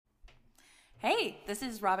Hey, this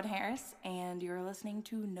is Robin Harris, and you're listening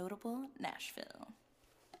to Notable Nashville.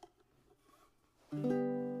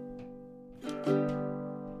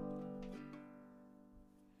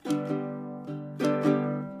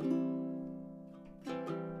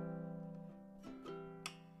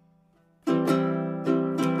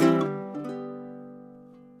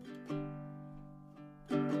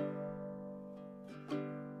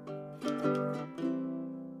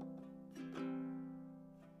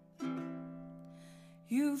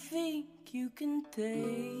 You think you can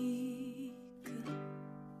take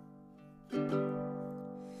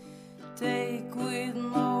with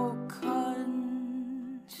no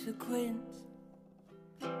consequence,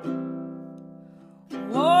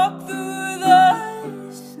 walk through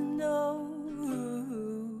the snow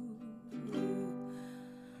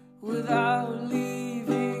without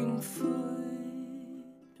leaving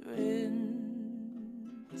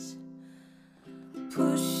footprints,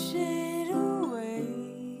 push it away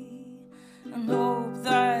and hope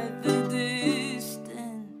that the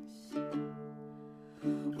distance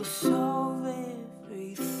will solve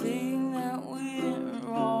everything that went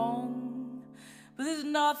wrong. But there's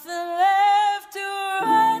nothing left to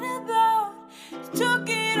write about. You took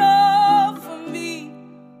it all from me.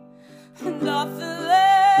 Nothing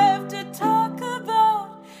left to talk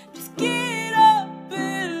about. Just get up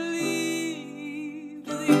and leave.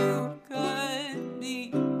 You cut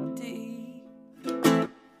me deep,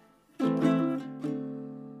 and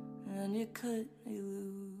you cut me loose.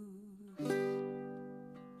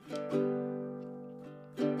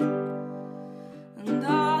 And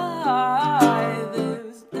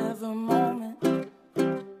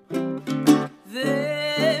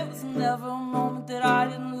there was never a moment that I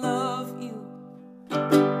didn't love you.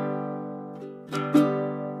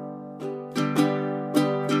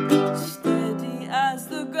 Steady as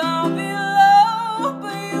the ground below,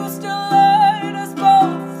 but you still let us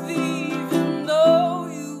both, even though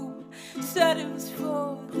you said it was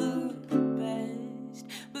for the best.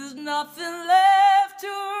 But there's nothing left to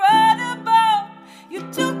write about. You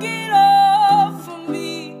took it all from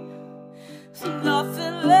me. There's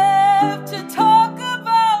nothing left to talk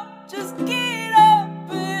about. Just get up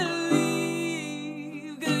and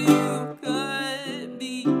leave. 'Cause you cut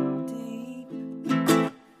me deep,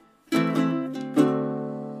 and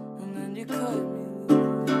then you cut me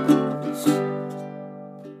loose.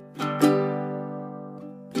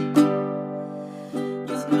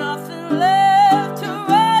 There's nothing left to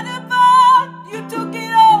write about. You took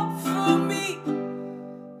it all from me.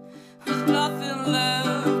 There's nothing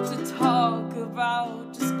left to talk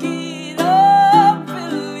about. Just get up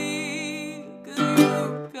and leave. 'Cause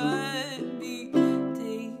you cut me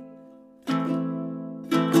deep.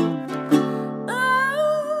 Oh,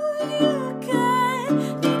 you cut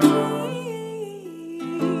me deep.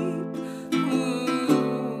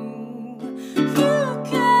 You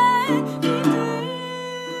cut me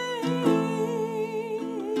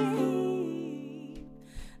deep.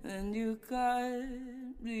 And you cut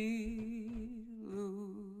me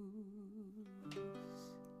loose.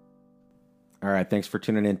 All right, thanks for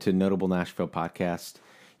tuning in to Notable Nashville Podcast.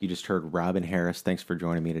 You just heard Robin Harris. Thanks for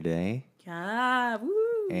joining me today. Yeah,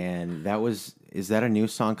 woo. And is that a new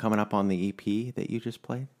song coming up on the EP that you just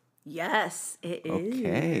played? Yes, it is.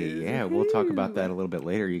 Okay, yeah, we'll talk about that a little bit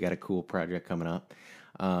later. You got a cool project coming up.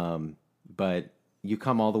 But you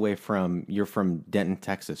come all the way you're from Denton,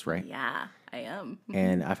 Texas, right? Yeah, I am.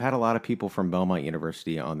 And I've had a lot of people from Belmont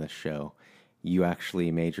University on this show. You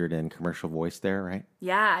actually majored in commercial voice there, right?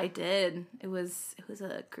 Yeah, I did. It was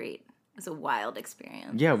a wild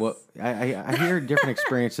experience. Yeah, well, I hear different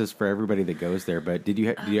experiences for everybody that goes there, but did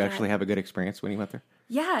you actually have a good experience when you went there?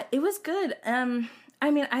 Yeah, it was good. I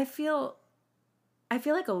mean, I feel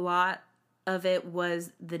like a lot of it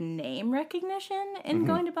was the name recognition in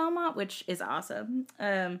going to Belmont, which is awesome.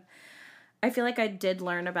 I feel like I did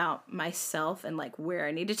learn about myself and like where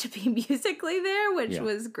I needed to be musically there, which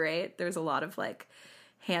was great. There's a lot of like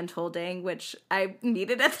hand holding, which I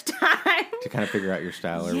needed at the time To kind of figure out your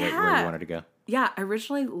style or where you wanted to go. Yeah, I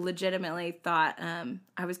originally legitimately thought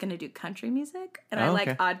I was going to do country music, and I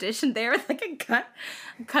okay. auditioned there with like a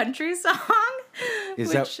country song.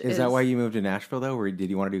 Is that why you moved to Nashville though, or did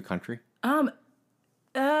you want to do country?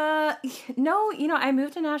 No, I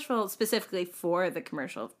moved to Nashville specifically for the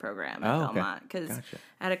commercial program at Belmont because Gotcha.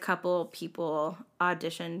 I had a couple people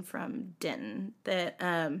audition from Denton that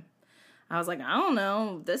I was like, I don't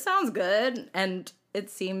know, this sounds good, and it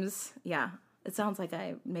sounds like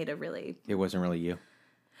I made a really. It wasn't really you.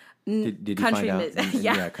 Did you country find out? music.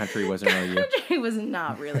 Yeah. Country wasn't really you. Country was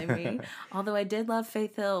not really me. Although I did love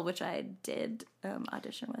Faith Hill, which I did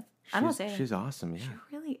audition with. I don't say She's awesome. Yeah. She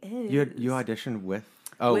really is. You auditioned with.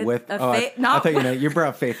 With a Faith. I thought you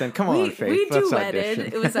brought Faith in. Come on, Faith. We Let's duetted.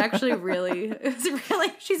 audition. It was actually really.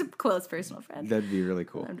 She's a close personal friend. That'd be really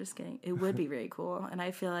cool. I'm just kidding. It would be very cool, and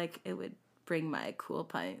I feel like it would bring my cool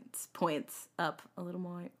points up a little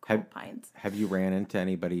more. Points. Have you ran into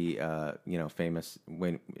anybody famous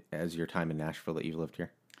as your time in Nashville that you've lived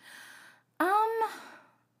here?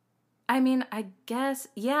 I mean, I guess,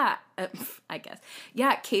 yeah.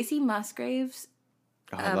 Yeah, Casey Musgraves.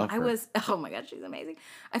 I love her. Oh my God, she's amazing.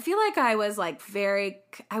 I feel like I was like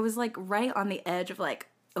right on the edge of like,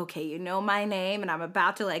 okay, you know my name and I'm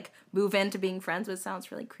about to like move into being friends with.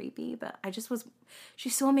 Sounds really creepy, but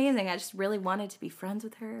she's so amazing. I just really wanted to be friends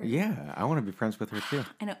with her. Yeah, I want to be friends with her too.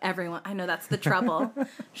 I know that's the trouble.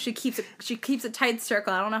 She keeps a tight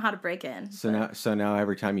circle. I don't know how to break in. So now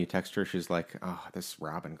every time you text her, she's like, "Oh, this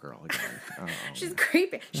Robin girl again." Oh, she's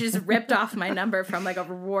creepy. She just ripped off my number from like a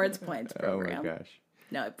rewards points program. Oh my gosh.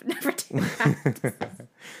 No, I would never do that.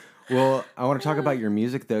 Well, I want to talk about your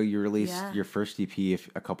music, though. You released your first EP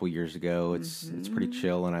a couple years ago. It's pretty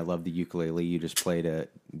chill, and I love the ukulele. You just played the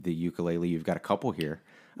ukulele. You've got a couple here.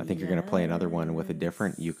 I think you're going to play another one with a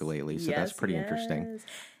different ukulele, so that's pretty interesting.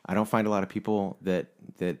 I don't find a lot of people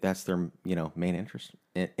that's their main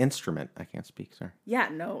instrument. I can't speak, sorry. Yeah,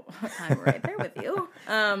 no, I'm right there with you.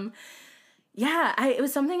 It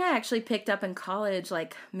was something I actually picked up in college.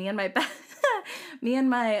 Like me and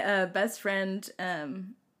my best friend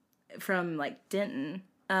from like Denton,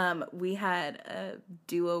 we had a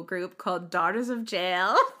duo group called Daughters of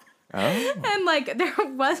Jail. Oh. And like it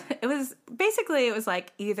was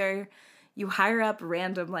like either you hire up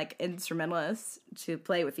random like instrumentalists to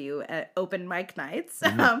play with you at open mic nights,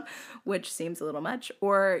 which seems a little much,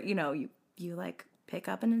 or you like pick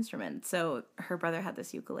up an instrument. So her brother had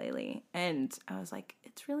this ukulele and I was like,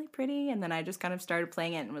 it's really pretty. And then I just kind of started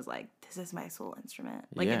playing it and was like, this is my soul instrument.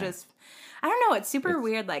 Like I don't know. It's super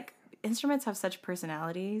weird. Like instruments have such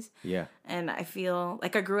personalities. Yeah. And I feel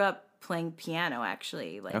like I grew up playing piano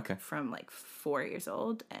actually, from like 4 years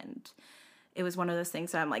old. And it was one of those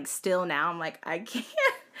things that I'm like, still now I'm like, I can't,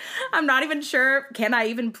 I'm not even sure. Can I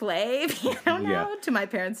even play piano now? To my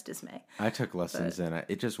parents' dismay. I took lessons and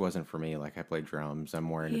it just wasn't for me. Like I played drums. I'm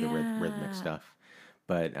more into the rhythmic stuff.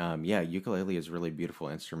 But ukulele is a really beautiful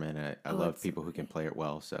instrument. And I love people who can play it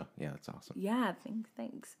well. So yeah, that's awesome. Yeah,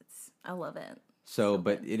 thanks. I love it. So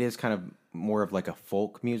but it is kind of more of like a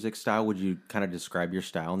folk music style. Would you kind of describe your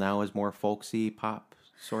style now as more folksy pop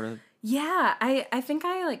sort of? Yeah, I think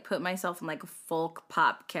I like put myself in like a folk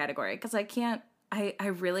pop category because I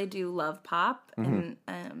really do love pop and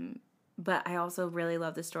but I also really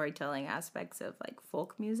love the storytelling aspects of like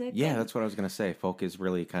folk music. Yeah, that's what I was going to say. Folk is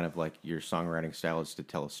really kind of like your songwriting style is to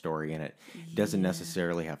tell a story and it doesn't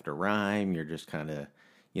necessarily have to rhyme. You're just kind of,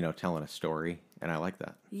 telling a story and I like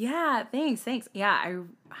that. Yeah, thanks. Yeah,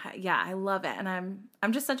 I love it and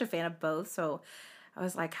I'm just such a fan of both. So I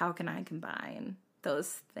was like, how can I combine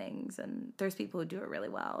those things? And there's people who do it really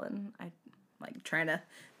well and I like trying to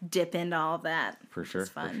dip into all of that. For sure.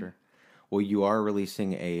 Well, you are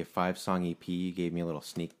releasing a 5-song EP. You gave me a little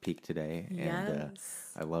sneak peek today, and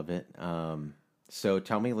I love it. So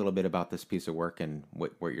tell me a little bit about this piece of work and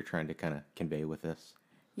what you're trying to kind of convey with this.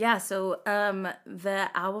 Yeah, so the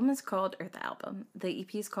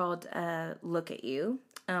EP is called Look at You,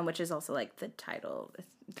 which is also like the title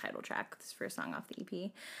track for a song off the EP.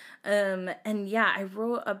 And yeah, I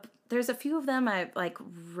wrote there's a few of them I like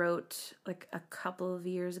wrote like a couple of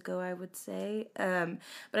years ago, I would say. But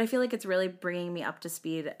I feel like it's really bringing me up to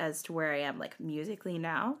speed as to where I am like musically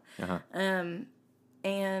now.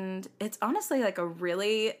 And it's honestly like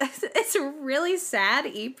it's a really sad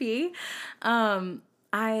EP.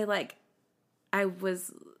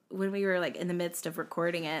 When we were like in the midst of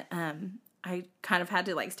recording it, I kind of had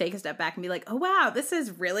to like take a step back and be like, oh wow, this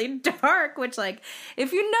is really dark, which like,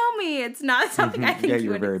 if you know me, it's not something I think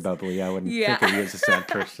you're very bubbly. I wouldn't think of you as a sad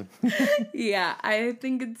person. Yeah, I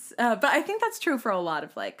think it's, but I think that's true for a lot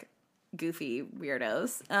of like goofy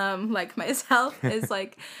weirdos, like myself is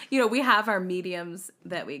like, we have our mediums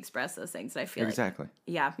that we express those things. And I feel like,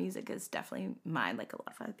 music is definitely mine, like a lot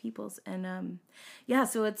of other people's. And,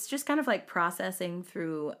 so it's just kind of like processing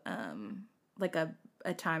through, like a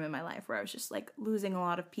time in my life where I was just like losing a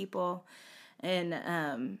lot of people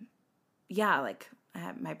and like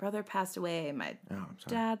my brother passed away, my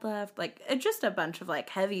dad left, like just a bunch of like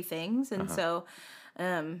heavy things. And so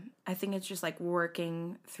I think it's just like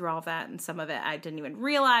working through all that, and some of it I didn't even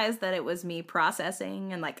realize that it was me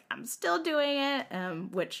processing, and like I'm still doing it,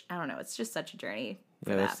 which I don't know, it's just such a journey.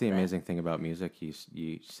 Yeah, that's the amazing thing about music.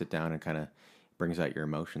 You sit down and kind of brings out your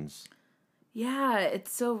emotions. Yeah,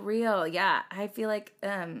 it's so real. Yeah, I feel like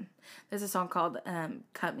there's a song called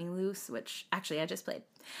Cut Me Loose, which actually I just played.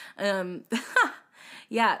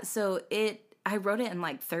 Yeah, so I wrote it in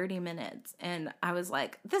like 30 minutes, and I was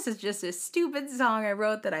like, this is just a stupid song I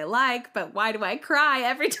wrote that I like, but why do I cry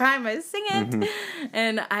every time I sing it? Mm-hmm.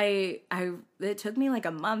 And it took me like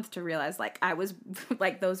a month to realize like I was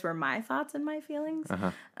like, those were my thoughts and my feelings.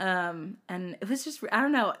 Uh-huh. And it was just, I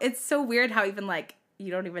don't know. It's so weird how even like,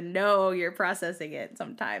 you don't even know you're processing it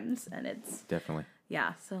sometimes, and it's definitely,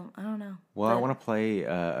 yeah. So I don't know. Well, I want to play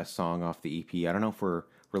a song off the EP. I don't know if we're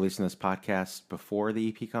releasing this podcast before the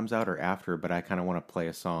EP comes out or after, but I kind of want to play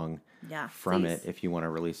a song from it. If you want to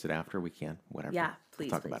release it after, we can. Whatever. Yeah, please.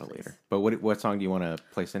 We'll talk about it later. But what song do you want to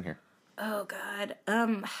place in here? Oh God,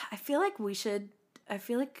 I feel like we should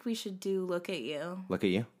do "Look at You." Look at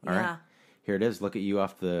You. All right. Here it is. Look at You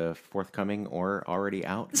off the forthcoming or already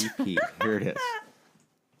out EP. Here it is.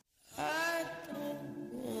 I don't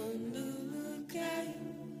want to look at you.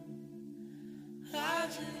 I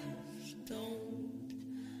just don't.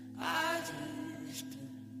 I just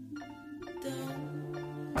don't.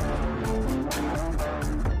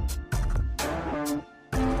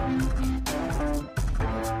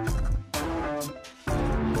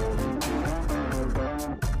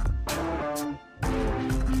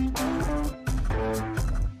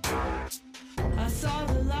 I saw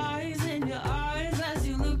the lies in your eyes as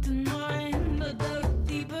you looked in mine, but dug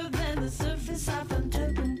deeper than the surface. I found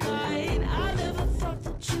turpentine. I never thought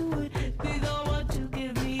that you would be the one to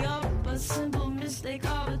give me up. A simple mistake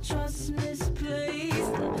of a trust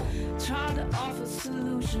misplaced. Tried to offer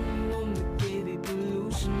solution, woman gave you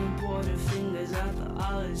pollution and poured her fingers out the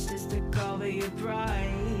olives just to cover your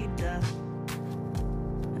pride.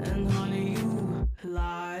 And honey, you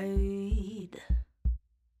lied.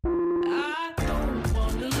 I don't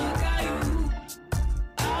want to look at you.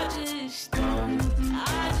 I just don't.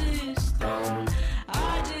 I just don't.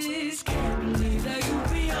 I just can't believe that you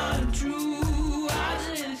be untrue. I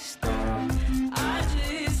just don't. I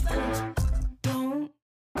just don't.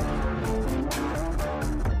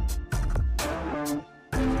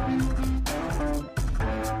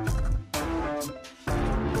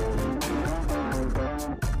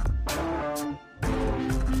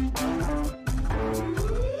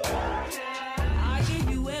 I gave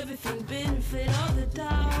you everything, benefit of the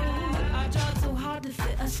doubt. I tried so hard to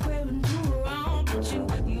fit a square into a round, but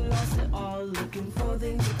you lost it all, looking for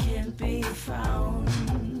things that can't be found.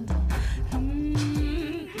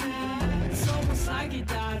 It's almost like you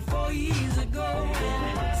died 4 years ago.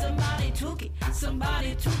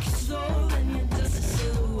 Somebody took your soul, and you're just a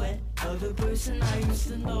silhouette of the person I used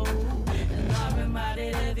to know. And I'm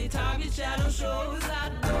reminded every time your shadow shows. I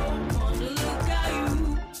don't want to look at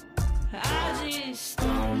you. I just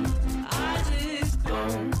don't. I just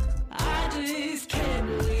don't. I just can't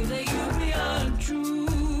believe that you be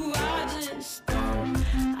untrue. I just don't.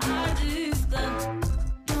 I just don't.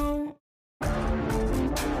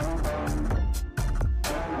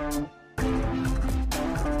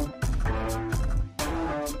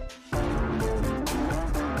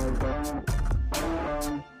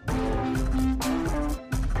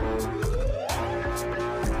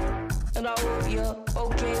 And I hope you're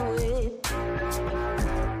okay with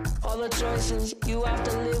all the choices you have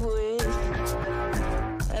to live with.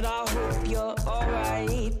 And I hope you're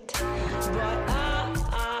alright. But I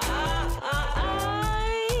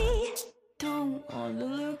don't want to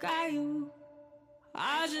look at you.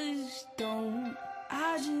 I just don't.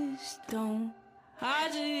 I just don't. I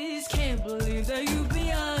just can't believe that you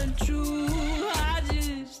be untrue. I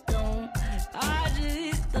just don't. I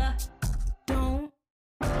just don't.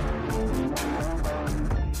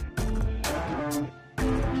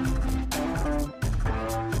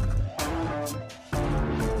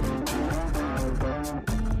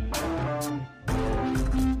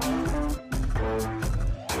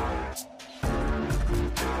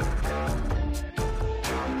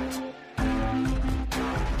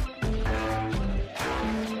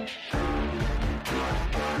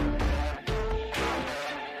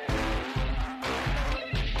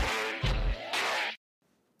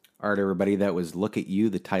 All right, everybody, that was Look at You,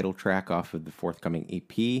 the title track off of the forthcoming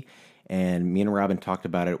EP. And me and Robin talked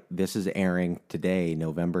about it. This is airing today,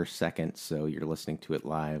 November 2nd. So you're listening to it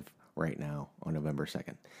live right now on November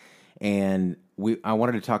 2nd. And I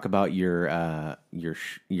wanted to talk about your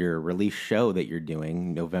release show that you're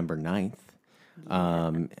doing November 9th.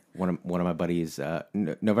 One of my buddies,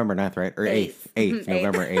 November 9th, right? Or 8th. 8th,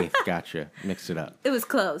 November 8th. Gotcha. Mixed it up. It was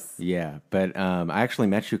close. Yeah, but I actually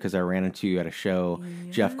met you because I ran into you at a show.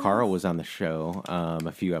 Yes. Jeff Carl was on the show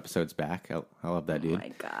a few episodes back. I love that dude. Oh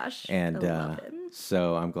my gosh. And I love him.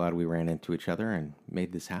 So I'm glad we ran into each other and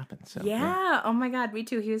made this happen. So yeah. Oh my God, me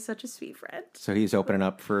too. He was such a sweet friend. So he's opening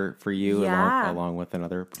up for you along with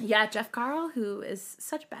another. Yeah, Jeff Carl, who is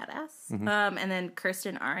such a badass. Mm-hmm. And then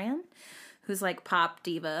Kirsten Aryan, who's like pop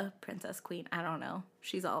diva, princess queen. I don't know.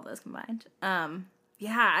 She's all of those combined. I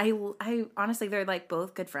honestly, they're like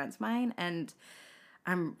both good friends of mine, and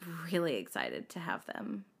I'm really excited to have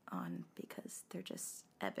them on because they're just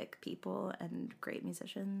epic people and great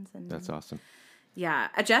musicians. And that's awesome. Yeah,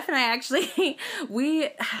 Jeff and I actually, I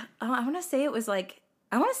want to say it was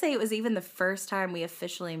even the first time we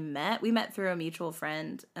officially met. We met through a mutual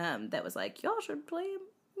friend that was like, y'all should play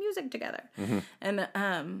music together. Mm-hmm. And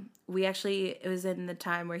it was in the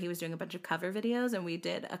time where he was doing a bunch of cover videos, and we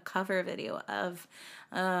did a cover video of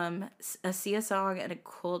a Sia song and a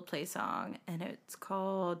Coldplay song, and it's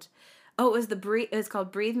called, it was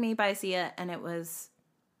called Breathe Me by Sia, and it was,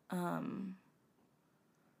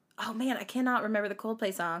 oh man, I cannot remember the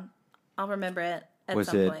Coldplay song. I'll remember it at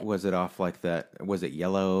some point. Was it off like that? Was it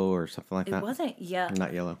Yellow or something like that? It wasn't Yellow.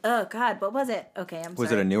 Not Yellow. Oh God, what was it? Okay, I'm sorry.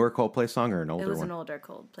 Was it a newer Coldplay song or an older one? It was an older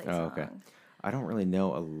Coldplay song. Oh, okay. I don't really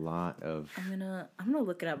know a lot of. I'm gonna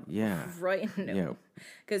look it up. Yeah. Right now.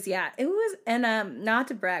 Because it was, and not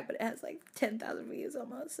to brag, but it has like 10,000 views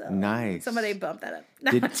almost. So nice. Somebody bumped that up.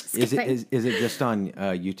 No, is it just on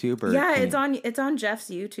YouTube or? Yeah, it's on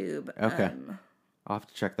Jeff's YouTube. Okay. I'll have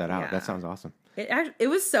to check that out. Yeah. That sounds awesome. It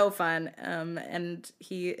was so fun. And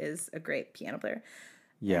he is a great piano player.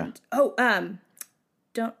 Yeah. And,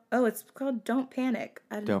 it's called Don't Panic.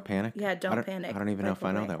 Don't Panic? Yeah, Don't Panic. I don't even know if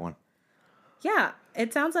I know that one. Yeah,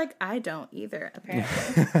 it sounds like I don't either,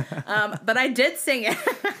 apparently. But I did sing it.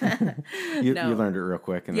 You learned it real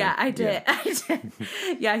quick. I did. Yeah. I did.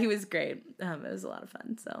 Yeah, he was great. It was a lot of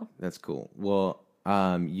fun. So that's cool. Well,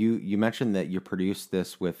 you mentioned that you produced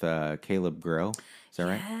this with Caleb Grow. Is that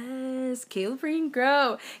right? Yes, Caleb Green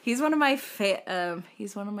Grow. He's one of my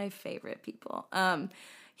favorite people.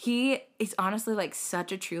 He is honestly like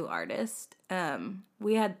such a true artist.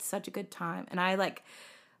 We had such a good time, and I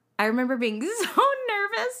remember being so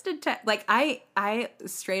nervous to I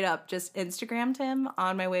straight up just Instagrammed him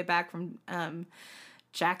on my way back from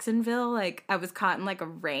Jacksonville. Like I was caught in like a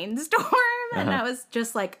rainstorm, and I was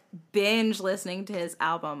just like binge listening to his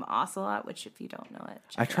album Ocelot, which if you don't know it,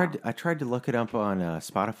 I tried to look it up on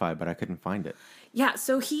Spotify, but I couldn't find it. Yeah,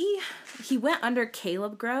 so he went under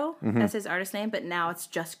Caleb Grow as his artist name, but now it's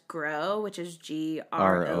just Grow, which is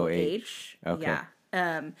Groh. Okay. Yeah.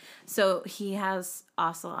 So he has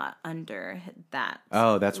Ocelot under that.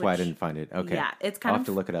 Oh, that's why I didn't find it. Okay. Yeah, it's I'll have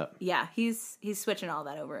to look it up. Yeah, he's switching all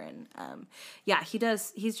that over, and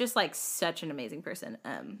he's just like such an amazing person.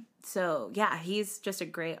 So yeah, he's just a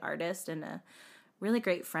great artist and a really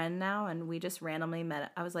great friend now, and we just randomly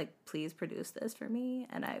met. I was like, please produce this for me,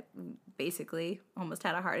 and I basically almost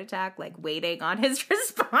had a heart attack, like waiting on his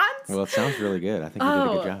response. Well, it sounds really good. I think you did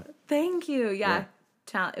a good job. Thank you. Yeah.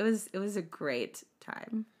 It was a great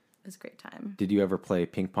time. It was a great time. Did you ever play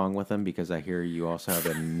ping pong with him? Because I hear you also have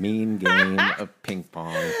a mean game of ping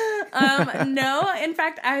pong. No, in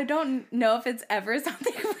fact, I don't know if it's ever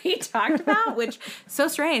something we talked about, which so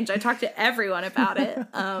strange. I talked to everyone about it.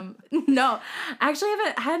 No, actually,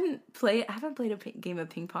 I haven't played a game of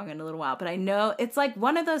ping pong in a little while, but I know it's like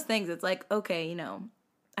one of those things. It's like, okay,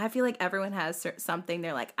 I feel like everyone has something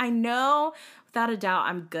they're like, I know without a doubt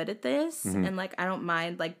I'm good at this, and like I don't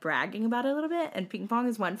mind like bragging about it a little bit, and ping pong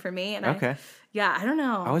is one for me. And okay. I don't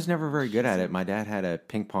know. I was never very good at it. My dad had a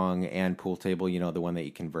ping pong and pool table, the one that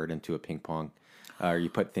you convert into a ping pong, or you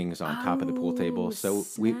put things on top of the pool table. So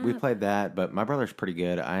we played that, but my brother's pretty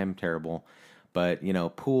good. I am terrible. But,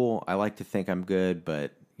 pool, I like to think I'm good,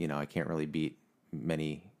 but, I can't really beat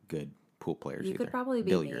many good pool players either. You could probably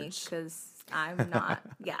beat me because I'm not.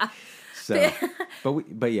 Yeah. So,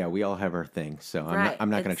 but we all have our thing. So I'm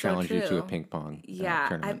not going to challenge you to a ping pong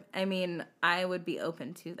tournament. I mean, I would be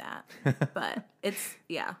open to that, but it's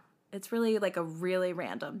really like a really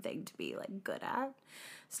random thing to be like good at.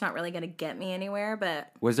 It's not really going to get me anywhere,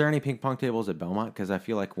 but... Was there any ping pong tables at Belmont? Because I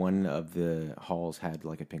feel like one of the halls had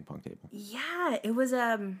like a ping pong table. Yeah, it was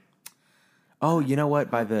Oh, you know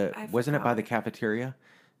what? Wasn't it by the cafeteria?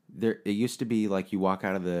 It used to be like you walk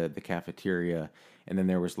out of the cafeteria, and then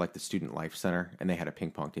there was like the Student Life Center, and they had a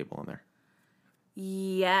ping pong table in there.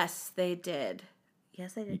 Yes, they did.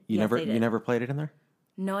 Yes, they did. You never played it in there?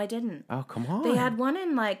 No, I didn't. Oh, come on. They had one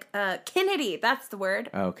in Kennedy. That's the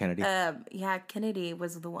word. Oh, Kennedy. Yeah, Kennedy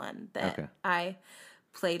was the one that I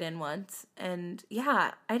played in once, and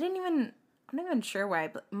yeah, I'm not even sure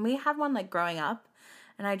why. We had one growing up,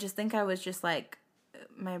 and I just think I was just my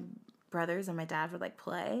brothers and my dad would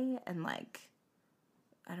play, and I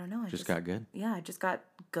don't know. I just got good. Yeah, I just got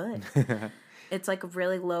good. It's a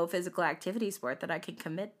really low physical activity sport that I can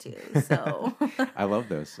commit to. So I love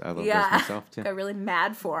those. I love those myself too. Got really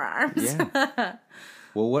mad forearms. Yeah.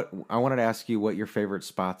 Well, I wanted to ask you what your favorite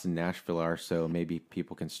spots in Nashville are, so maybe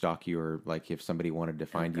people can stalk you, or if somebody wanted to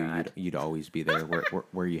find you, you'd always be there. Where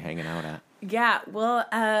are you hanging out at? Yeah, well,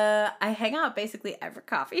 I hang out basically every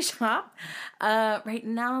coffee shop. Right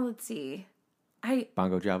now, let's see.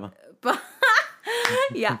 Bongo Java.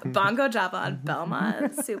 Yeah, Bongo Java on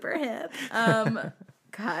Belmont, super hip.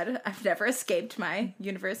 God, I've never escaped my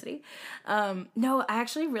university. No, I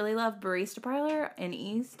actually really love Barista Parlor in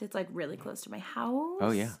East. It's really close to my house.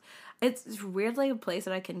 Oh yeah, it's weirdly a place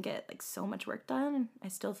that I can get so much work done. I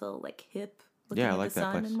still feel hip. Looking I at like the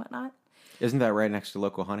that sun place. And whatnot. Isn't that right next to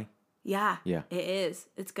Local Honey? Yeah, yeah, it is.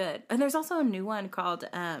 It's good. And there's also a new one called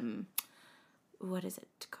what is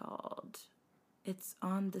it called? It's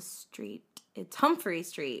on the street. It's Humphrey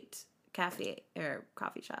Street Cafe or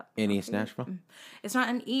coffee shop. In East Nashville? It's not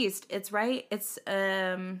in East. It's right. It's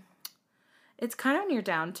kind of near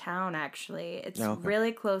downtown actually. It's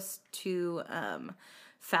really close to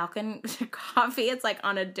Falcon Coffee. It's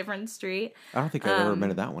on a different street. I don't think I've ever been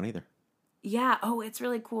to that one either. Yeah. Oh, it's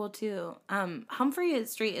really cool too. Humphrey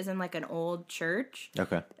Street is in an old church.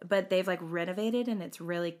 Okay. But they've renovated and it's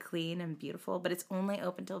really clean and beautiful. But it's only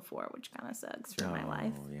open till 4, which kind of sucks for my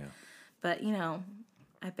life. Oh yeah. But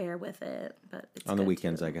I bear with it. But it's on the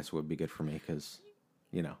weekends, I guess would be good for me because,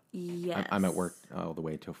 yes. I'm at work all the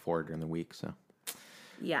way till 4 during the week, so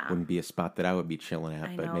yeah, wouldn't be a spot that I would be chilling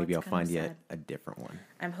at. But maybe I'll find you a different one.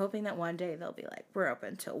 I'm hoping that one day they'll be we're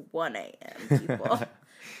open till 1 a.m. people.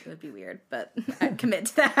 It would be weird, but I'd commit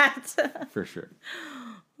to that. For sure.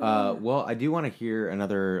 Well, I do want to hear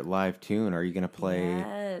another live tune. Are you going to play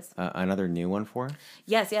another new one for us?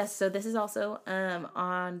 Yes. So this is also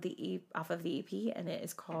on off of the EP, and it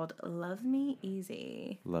is called "Love Me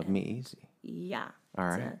Easy." Love Me Easy. Yeah. All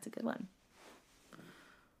right. It's a good one.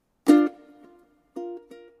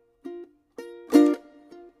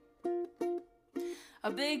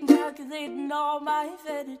 I've been calculating all my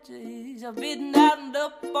advantages. I've been adding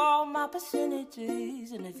up all my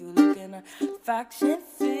percentages. And if you're looking at facts and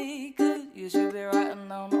figures, you should be writing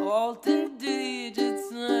down all the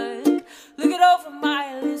digits. Look it over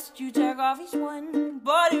my list, you check off each one.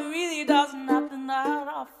 But it really doesn't happen that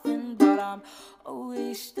often. But I'm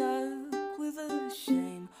always stuck with the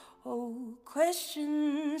same old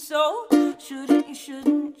question. So shouldn't you,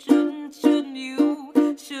 shouldn't you?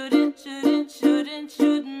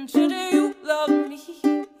 Shouldn't you love me?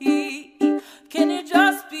 Can it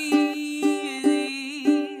just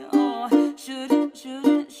be? Oh, shouldn't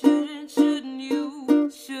you? Shouldn't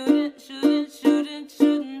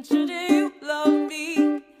you love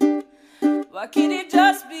me? Why can't it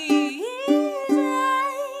just be easy?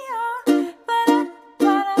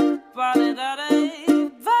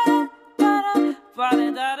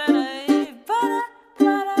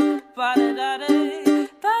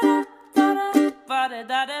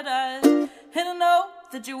 And I know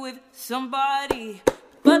that you're with somebody,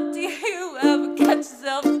 but do you ever catch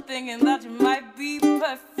yourself thinking that you might be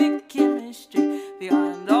perfect chemistry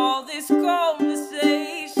behind all this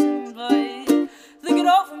conversation? But look it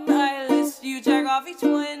over my list, you check off each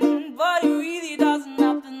one, but it really doesn't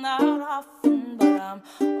happen that often. But I'm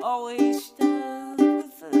always stuck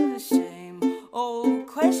with the same old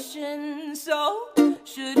question. So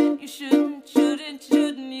shouldn't you? Shouldn't you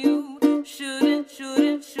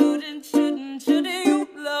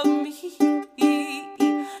love me?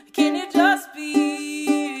 Can it just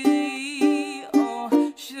be?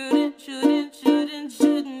 Oh, shouldn't you?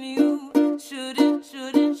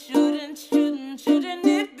 Shouldn't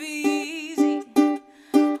it be easy?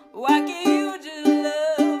 Why can't you just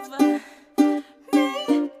love me?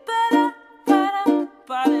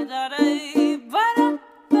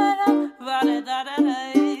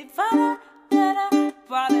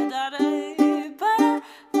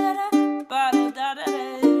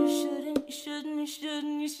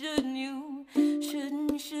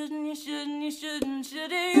 Shouldn't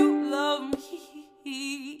you love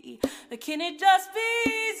me? Can it just be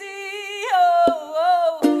easy?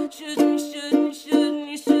 Oh, shouldn't you?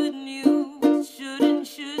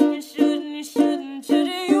 Shouldn't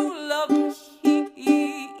you love me?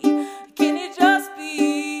 Can it just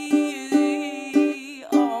be easy?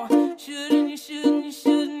 Oh, shouldn't you?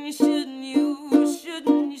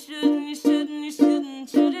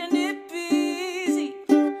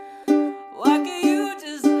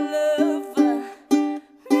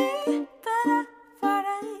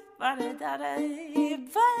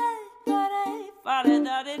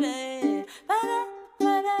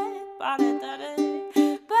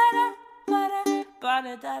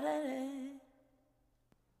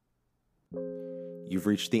 You've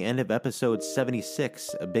reached the end of episode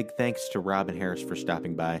 76. A big thanks to Robin Harris for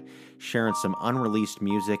stopping by, sharing some unreleased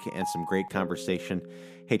music and some great conversation.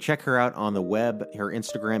 Hey, check her out on the web. Her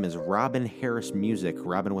Instagram is Robin Harris Music,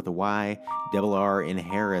 Robin with a Y, double R in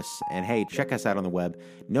Harris. And hey, check us out on the web,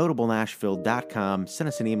 NotableNashville.com. Send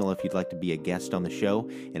us an email if you'd like to be a guest on the show.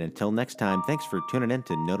 And until next time, thanks for tuning in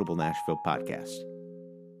to Notable Nashville Podcast.